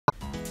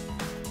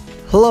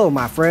Hello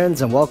my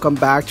friends, and welcome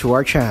back to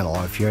our channel.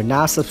 If you're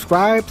not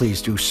subscribed,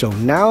 please do so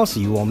now so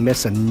you won't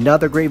miss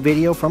another great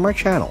video from our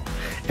channel.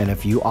 And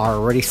if you are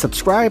already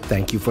subscribed,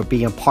 thank you for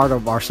being part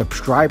of our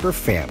subscriber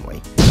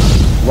family.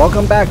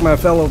 Welcome back my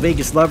fellow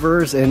Vegas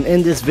lovers, and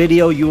in this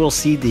video you will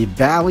see the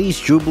Bally's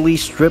Julbilee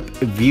Strip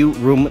View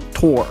Room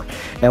Tour.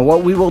 And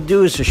what we will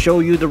do is to show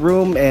you the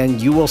room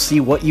and you will see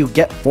what you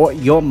get for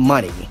your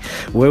money.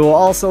 We will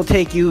also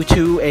take you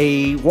to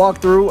a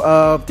walkthrough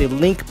of the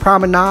Linq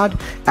Promenade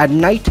at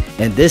night,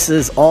 and this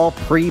is all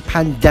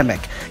pre-pandemic.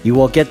 You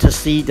will get to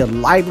see the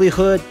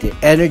livelihood, the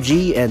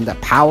energy, and the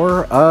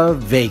power of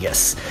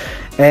Vegas.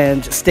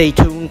 And stay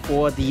tuned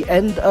for the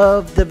end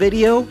of the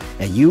video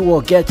and you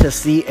will get to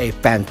see a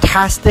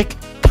fantastic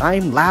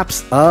time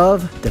lapse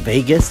of the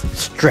Vegas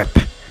Strip.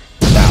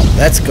 Now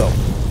let's go.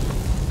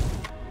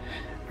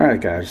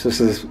 Alright guys, this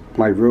is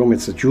my room.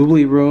 It's a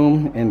Julbilee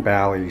room in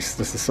Bally's.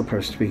 This is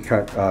supposed to be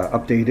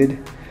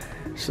updated.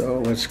 So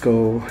let's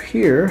go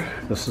here.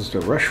 This is the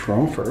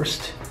restroom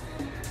first.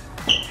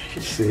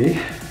 You see,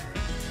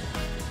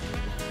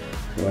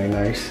 really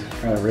nice,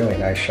 got a really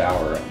nice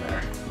shower in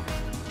there.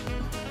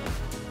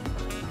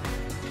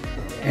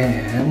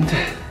 And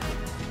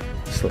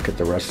let's look at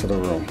the rest of the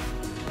room.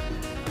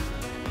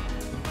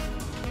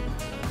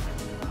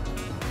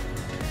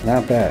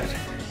 Not bad.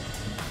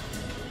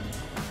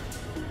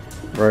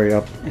 Very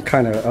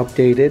kind of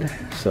updated.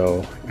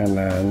 So, and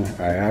then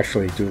I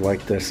actually do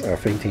like this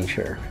fainting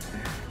chair.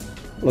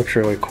 Looks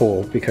really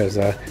cool because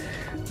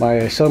my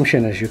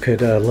assumption is you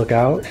could look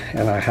out,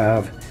 and I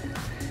have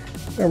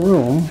a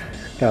room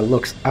that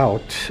looks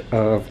out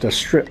of the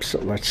strip. So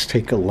let's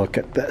take a look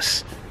at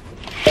this.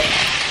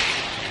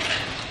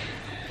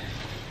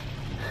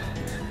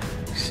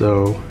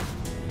 So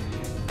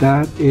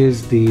that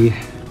is the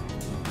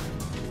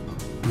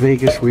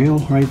Vegas wheel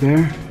right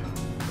there.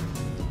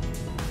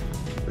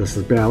 This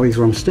is Bally's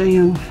where I'm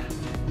staying.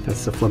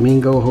 That's the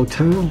Flamingo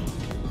Hotel.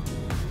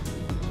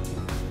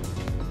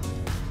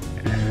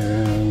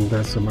 And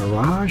that's a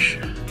Mirage.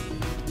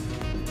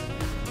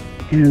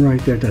 And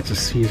right there, that's a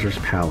Caesar's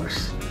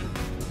Palace.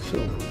 So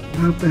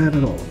not bad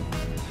at all.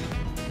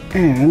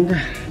 And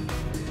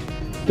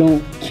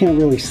can't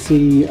really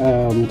see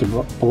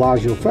the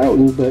Bellagio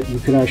fountain, but you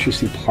can actually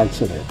see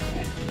parts of it.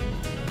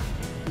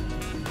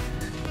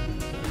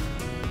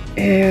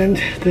 And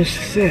this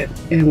is it.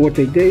 And what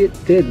they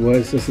did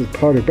was, this is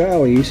part of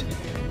Bally's,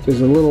 there's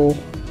a little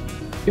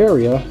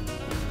area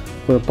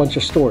for a bunch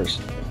of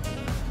stores,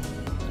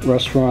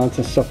 restaurants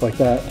and stuff like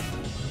that.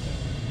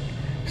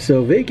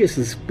 So Vegas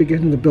is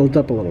beginning to build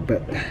up a little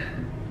bit.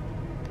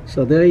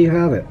 So there you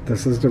have it.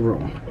 This is the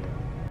room.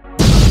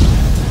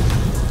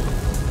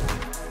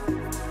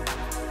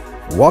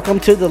 Welcome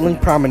to the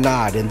Linq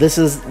Promenade, and this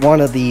is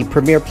one of the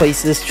premier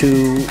places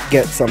to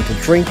get something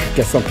to drink,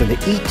 get something to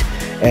eat,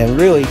 and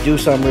really do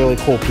some really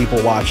cool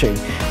people watching.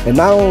 And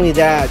not only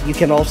that, you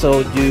can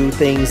also do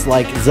things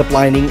like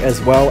ziplining as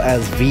well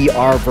as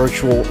VR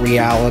virtual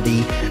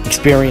reality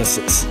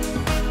experiences.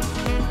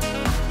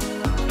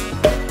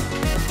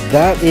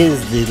 That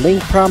is the Linq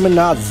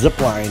Promenade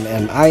zipline,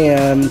 and I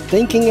am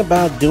thinking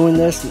about doing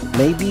this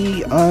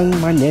maybe on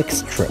my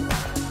next trip.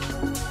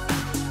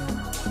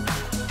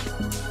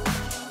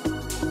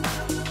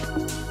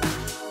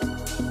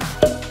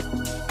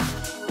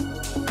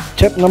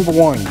 Tip number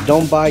 1,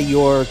 don't buy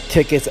your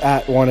tickets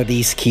at one of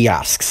these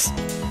kiosks.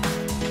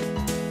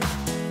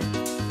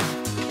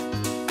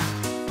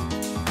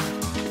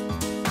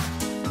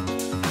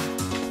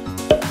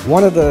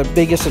 One of the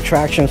biggest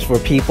attractions for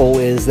people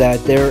is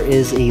that there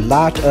is a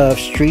lot of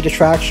street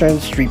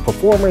attractions, street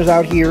performers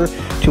out here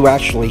to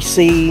actually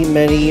see.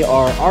 Many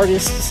are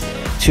artists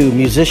to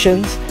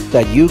musicians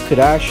that you could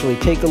actually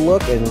take a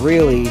look and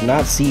really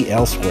not see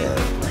elsewhere.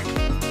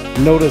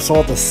 Notice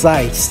all the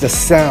sights, the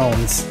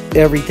sounds,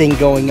 everything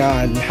going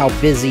on, how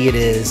busy it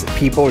is.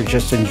 People are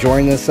just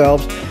enjoying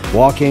themselves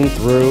walking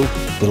through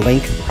the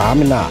Linq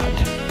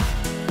Promenade.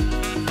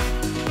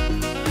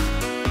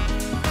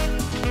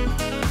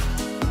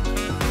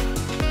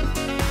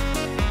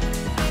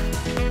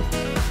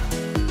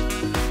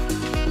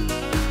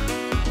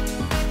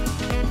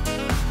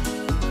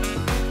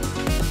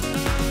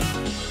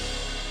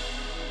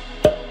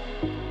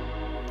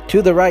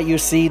 To the right, you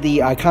see the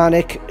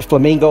iconic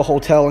Flamingo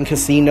Hotel and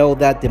Casino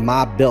that the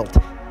mob built.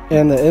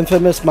 And the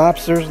infamous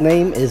mobster's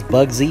name is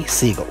Bugsy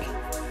Siegel.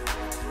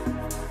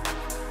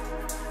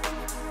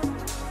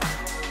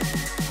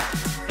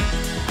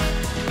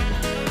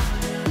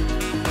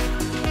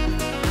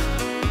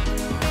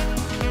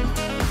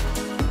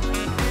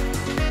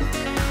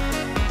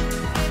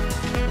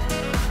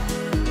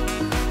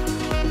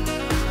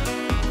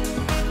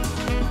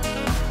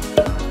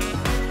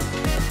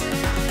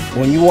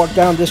 When you walk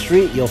down the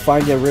street, you'll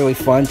find it really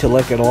fun to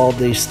look at all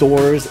the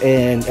stores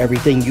and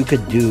everything you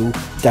could do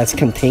that's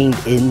contained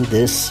in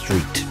this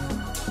street.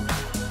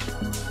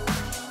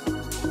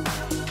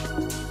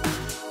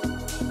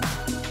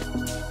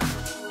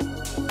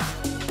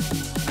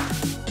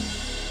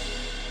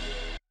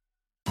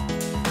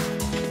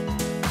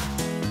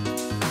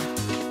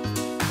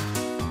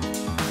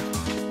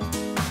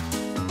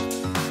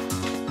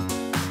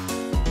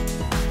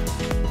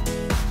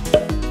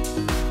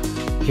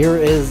 Here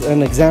is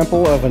an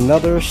example of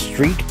another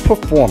street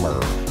performer.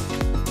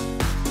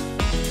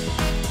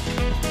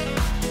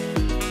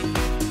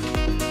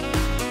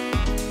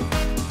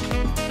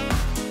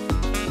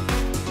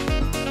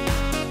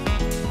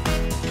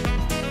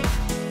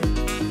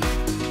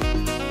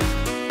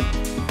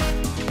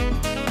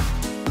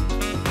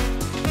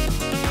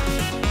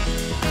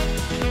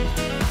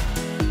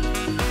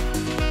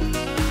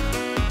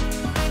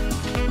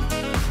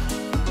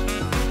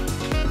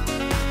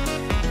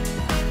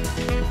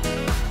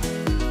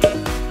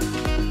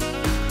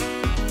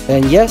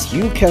 And yes,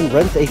 you can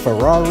rent a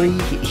Ferrari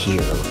here.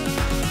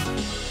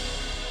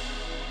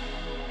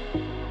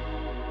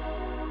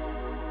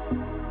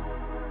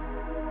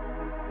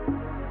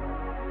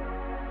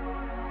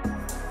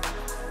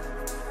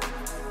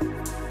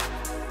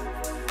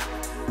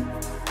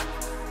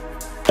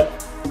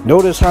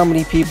 Notice how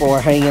many people are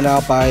hanging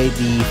out by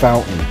the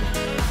fountain.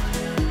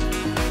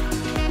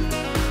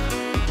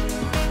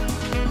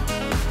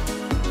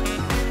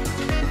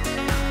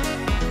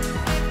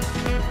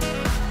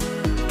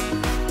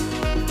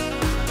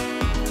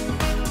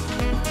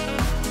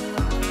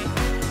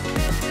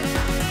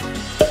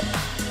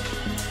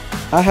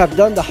 I have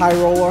done the high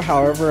roller,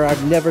 however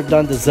I've never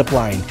done the zip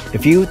line.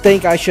 If you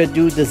think I should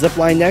do the zip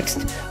line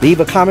next,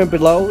 leave a comment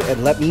below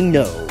and let me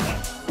know.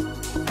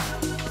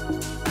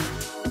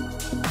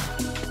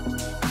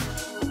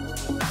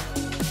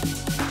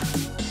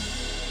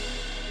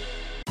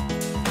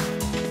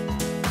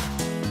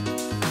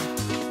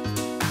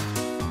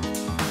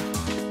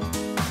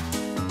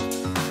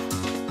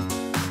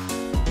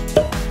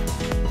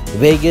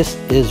 Vegas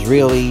is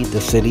really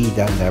the city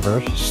that never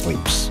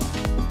sleeps.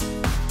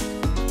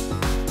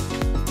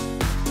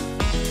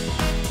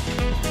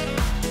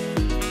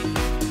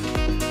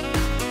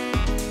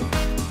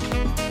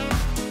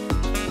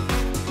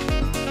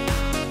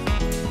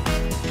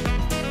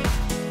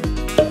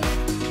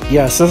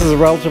 Yes, this is a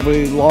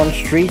relatively long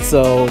street,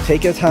 so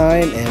take your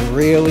time and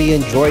really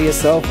enjoy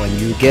yourself when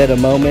you get a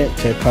moment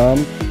to come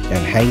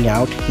and hang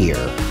out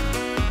here.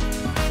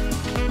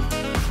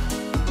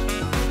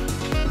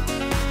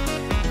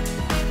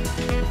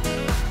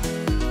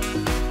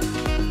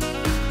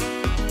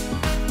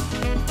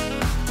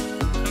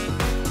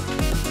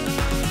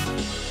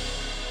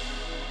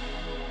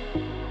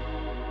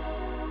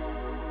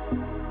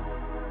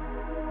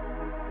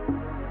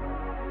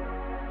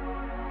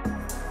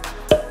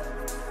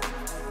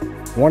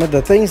 One of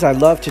the things I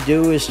love to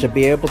do is to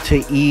be able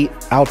to eat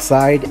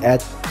outside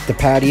at the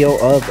patio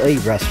of a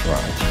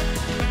restaurant.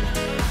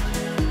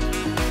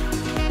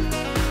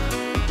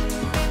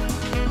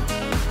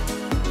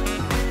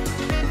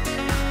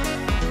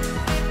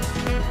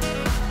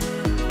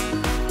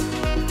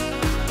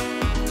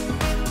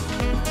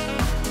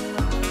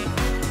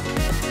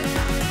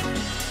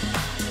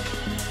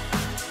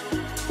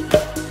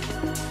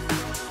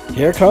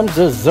 Here comes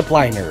the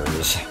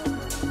zipliners.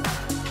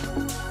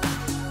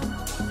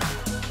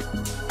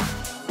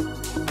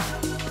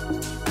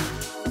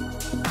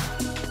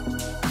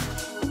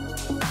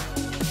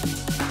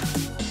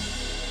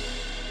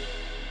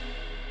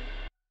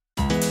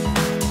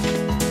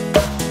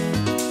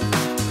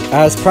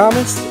 As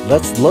promised,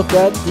 let's look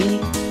at the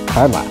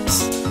time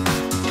lapse.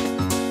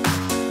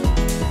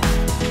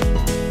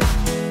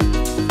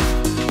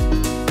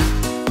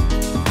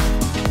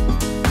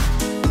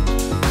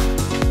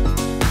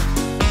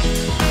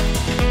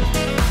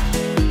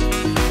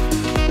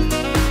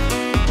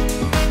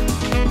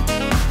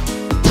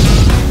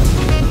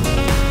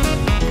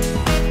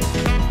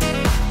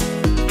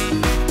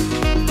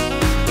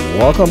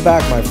 Welcome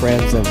back, my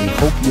friends, and we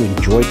hope you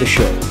enjoyed the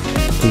show.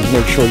 Please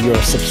make sure you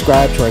are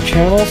subscribed to our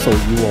channel so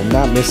you will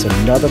not miss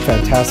another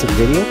fantastic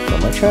video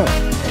from our channel.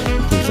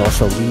 Please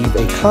also leave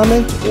a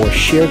comment or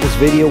share this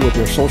video with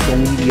your social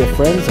media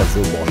friends, as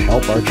it will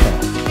help our channel.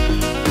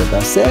 With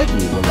that said,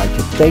 we would like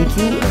to thank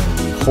you, and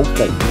we hope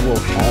that you will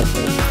have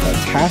a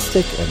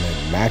fantastic and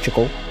a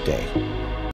magical day.